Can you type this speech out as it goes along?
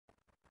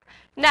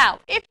Now,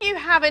 if you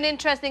have an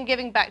interest in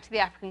giving back to the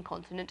African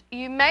continent,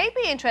 you may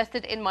be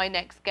interested in my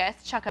next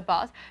guest,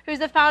 Chaka, who's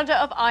the founder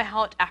of I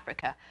Heart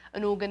Africa,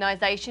 an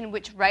organisation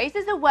which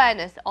raises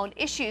awareness on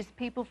issues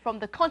people from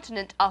the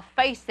continent are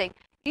facing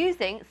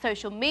using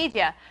social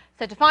media.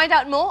 So to find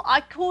out more,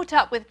 I caught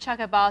up with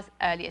Chaka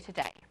earlier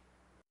today.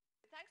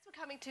 Thanks for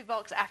coming to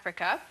Vox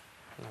Africa.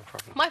 No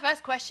problem. My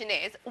first question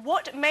is,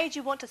 what made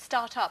you want to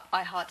start up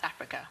I Heart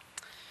Africa?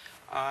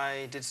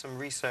 I did some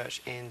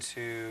research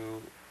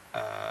into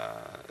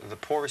the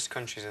poorest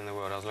countries in the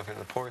world. I was looking at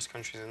the poorest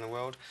countries in the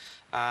world,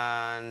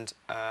 and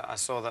I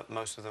saw that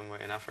most of them were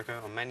in Africa,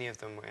 or many of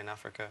them were in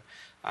Africa,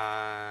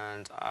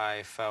 and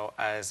I felt,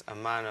 as a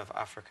man of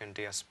African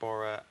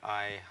diaspora,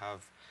 I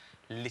have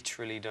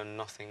literally done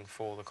nothing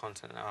for the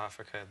continent of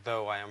Africa,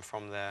 though I am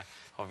from there,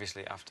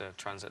 obviously, after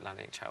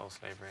transatlantic chattel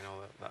slavery and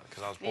all that,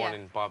 because I was born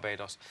in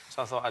Barbados.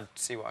 So I thought I'd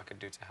see what I could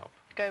do to help.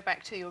 Go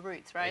back to your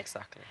roots, right?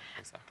 Exactly,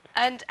 exactly.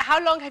 And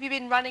how long have you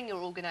been running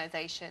your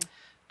organisation?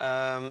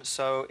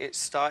 So it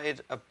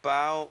started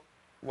about,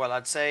 well,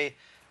 I'd say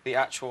the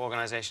actual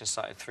organisation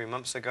started 3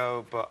 months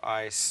ago, but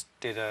I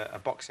did a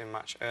boxing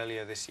match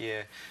earlier this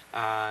year,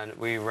 and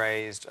we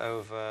raised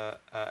over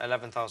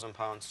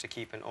 £11,000 to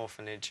keep an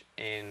orphanage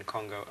in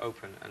Congo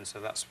open, and so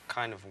that's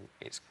kind of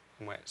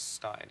where it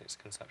started, its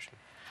conception.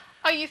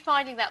 Are you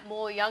finding that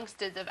more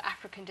youngsters of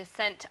African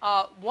descent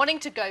are wanting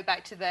to go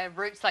back to their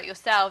roots like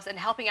yourselves and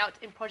helping out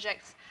in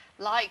projects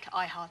like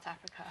I Heart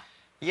Africa?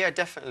 Yeah,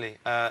 definitely.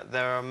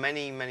 There are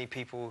many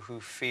people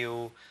who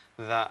feel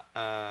that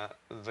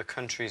the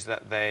countries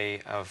that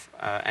they have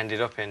ended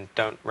up in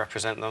don't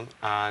represent them,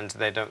 and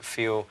they don't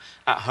feel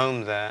at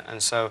home there.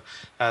 And so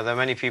there are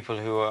many people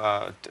who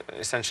are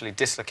essentially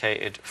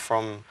dislocated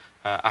from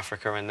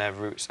Africa and their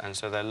roots, and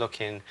so they're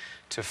looking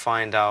to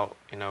find out,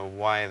 you know,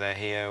 why they're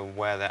here,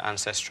 where their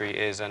ancestry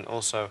is, and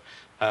also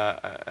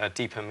a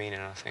deeper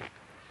meaning, I think.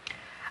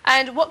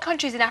 And what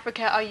countries in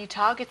Africa are you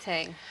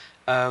targeting?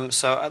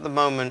 So at the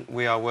moment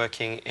we are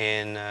working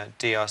in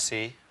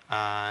DRC,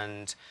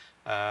 and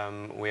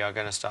we are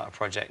going to start a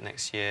project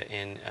next year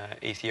in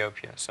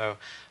Ethiopia. So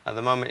at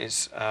the moment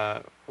it's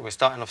we're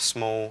starting off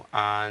small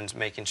and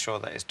making sure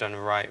that it's done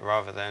right,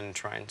 rather than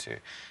trying to,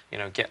 you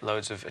know, get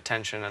loads of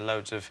attention and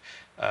loads of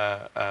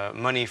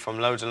money from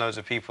loads and loads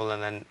of people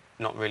and then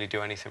not really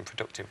do anything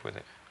productive with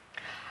it.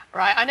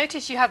 Right, I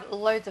noticed you have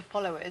loads of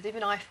followers.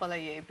 Even I follow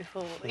you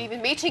before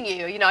even meeting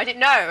you. You know, I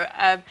didn't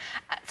know.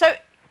 So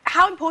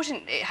how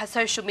important has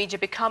social media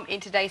become in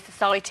today's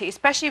society,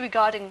 especially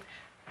regarding,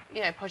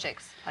 you know,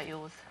 projects like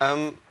yours?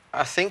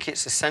 I think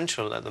it's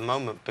essential at the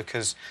moment,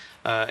 because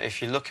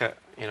if you look at,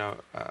 you know,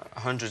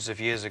 hundreds of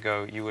years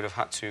ago, you would have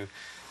had to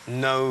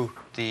know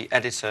the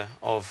editor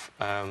of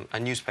a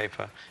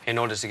newspaper in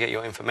order to get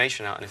your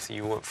information out, and if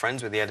you weren't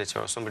friends with the editor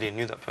or somebody who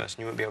knew that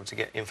person, you wouldn't be able to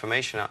get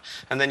information out.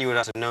 And then you would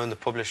have to know the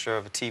publisher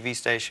of a TV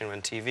station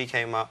when TV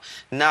came out.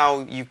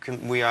 Now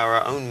we are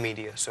our own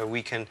media, so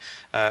we can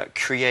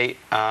create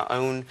our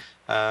own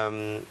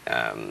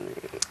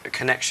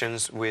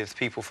connections with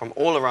people from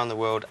all around the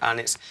world, and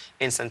it's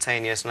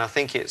instantaneous. And I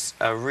think it's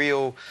a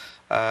real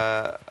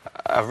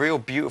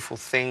beautiful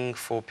thing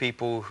for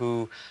people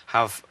who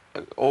have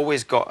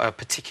always got a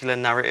particular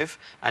narrative,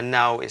 and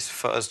now it's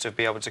for us to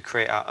be able to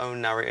create our own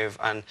narrative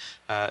and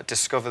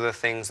discover the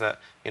things that,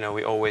 you know,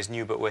 we always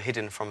knew but were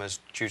hidden from us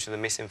due to the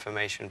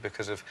misinformation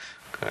because of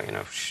you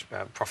know,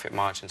 profit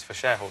margins for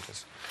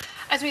shareholders.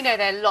 As we know,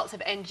 there are lots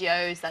of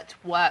NGOs that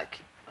work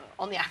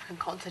on the African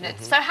continent.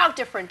 So how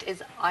different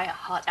is I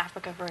Heart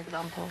Africa, for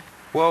example?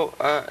 Well,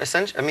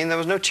 essentially, I mean, there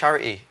was no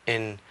charity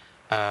in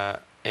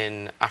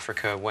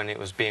Africa when it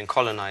was being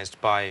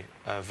colonized by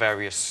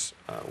various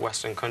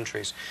Western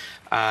countries,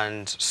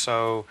 and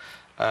so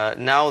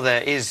now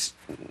there is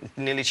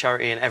nearly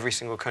charity in every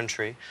single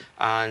country,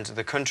 and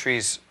the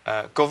country's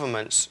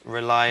governments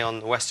rely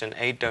on the Western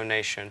aid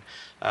donation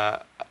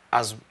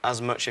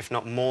as much, if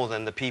not more,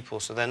 than the people.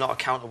 So they're not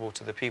accountable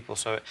to the people.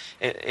 So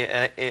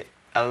it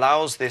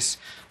allows this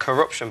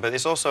corruption, but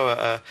it's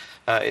also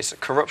it's a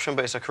corruption,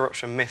 but it's a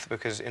corruption myth,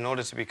 because in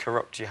order to be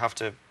corrupt, you have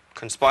to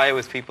conspire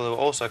with people who are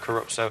also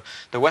corrupt. So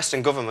the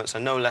Western governments are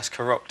no less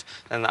corrupt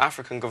than the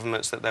African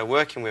governments that they're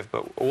working with,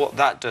 but what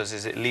that does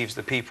is it leaves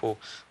the people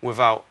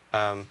without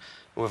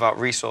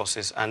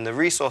resources, and the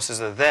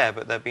resources are there,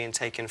 but they're being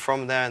taken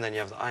from there. And then you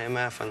have the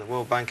IMF and the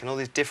World Bank and all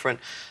these different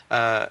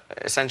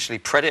essentially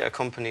predator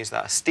companies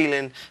that are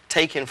stealing,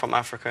 taking from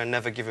Africa and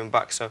never giving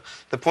back. So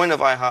the point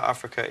of I Heart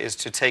Africa is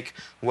to take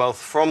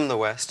wealth from the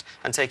West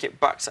and take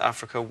it back to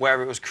Africa,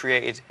 where it was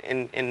created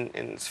in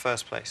its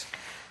first place.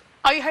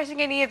 Are you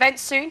hosting any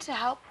events soon to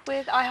help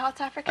with I Heart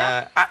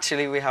Africa?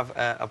 Actually, we have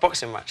a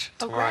boxing match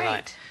tomorrow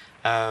night.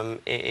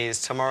 It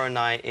is tomorrow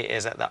night. It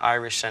is at the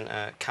Irish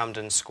Centre,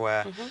 Camden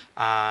Square,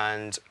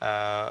 and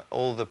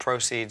all the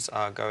proceeds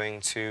are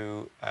going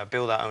to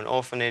build our own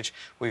orphanage.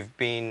 We've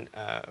been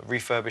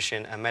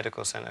refurbishing a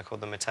medical centre called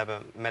the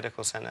Mateba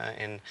Medical Centre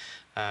in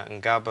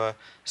Ngaba.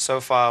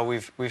 So far,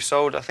 we've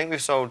sold, I think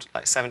we've sold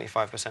like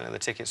 75% of the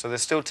tickets. So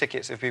there's still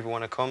tickets if people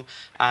want to come,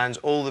 and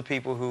all the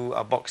people who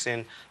are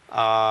boxing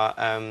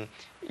are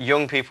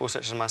young people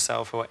such as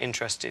myself who are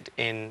interested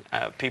in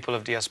people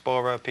of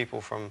diaspora,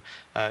 people from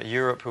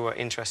Europe who are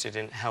interested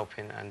in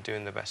helping and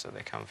doing the best that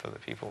they can for the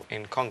people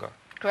in Congo.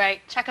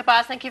 Great. Chaka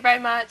Baz, thank you very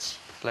much.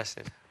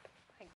 Blessed.